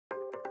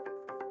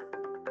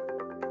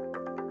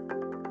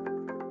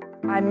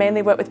I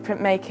mainly work with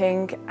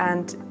printmaking,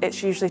 and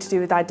it's usually to do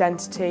with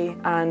identity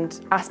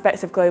and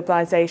aspects of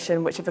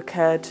globalisation which have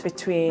occurred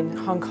between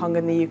Hong Kong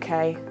and the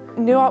UK.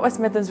 New Art West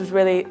Midlands was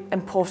really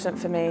important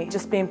for me.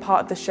 Just being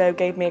part of the show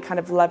gave me a kind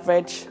of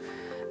leverage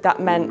that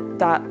meant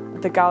that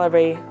the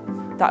gallery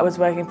that I was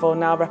working for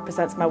now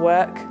represents my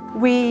work.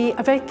 We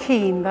are very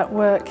keen that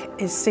work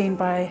is seen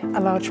by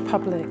a large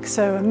public,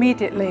 so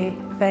immediately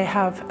they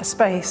have a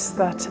space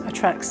that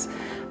attracts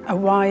a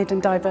wide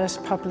and diverse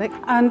public,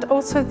 and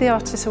also the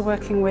artists are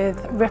working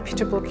with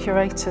reputable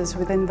curators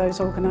within those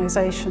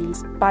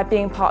organisations. By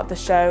being part of the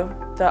show,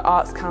 the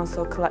Arts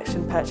Council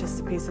collection purchased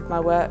a piece of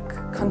my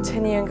work.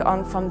 Continuing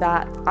on from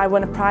that, I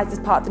won a prize as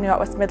part of the New Art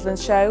West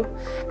Midlands show,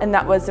 and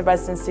that was a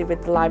residency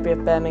with the Library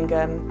of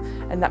Birmingham,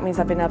 and that means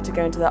I've been able to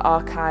go into the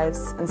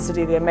archives and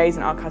study the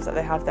amazing archives that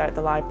they have there at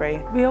the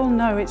library. We all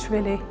know it's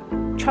really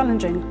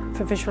challenging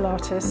for visual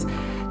artists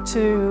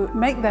to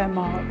make their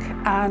mark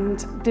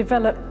and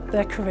develop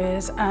their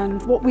careers,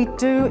 and what we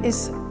do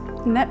is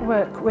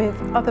network with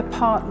other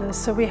partners.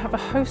 So we have a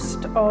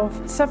host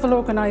of several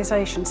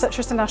organisations such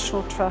as the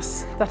National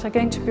Trust that are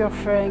going to be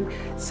offering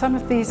some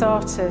of these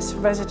artists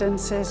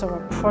residencies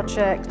or a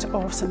project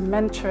or some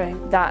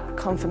mentoring. That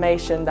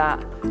confirmation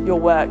that your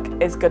work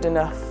is good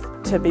enough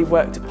to be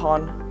worked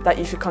upon, that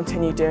you should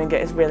continue doing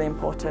it, is really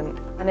important,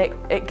 and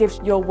it gives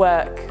your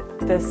work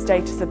the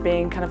status of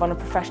being kind of on a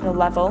professional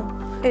level.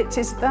 It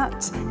is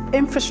that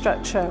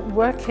infrastructure,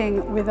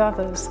 working with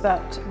others,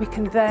 that we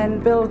can then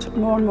build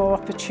more and more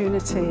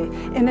opportunity,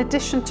 in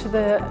addition to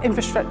the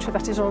infrastructure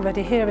that is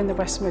already here in the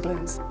West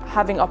Midlands.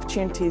 Having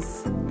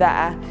opportunities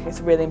there is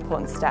a really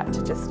important step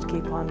to just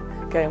keep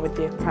on going with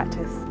your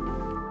practice.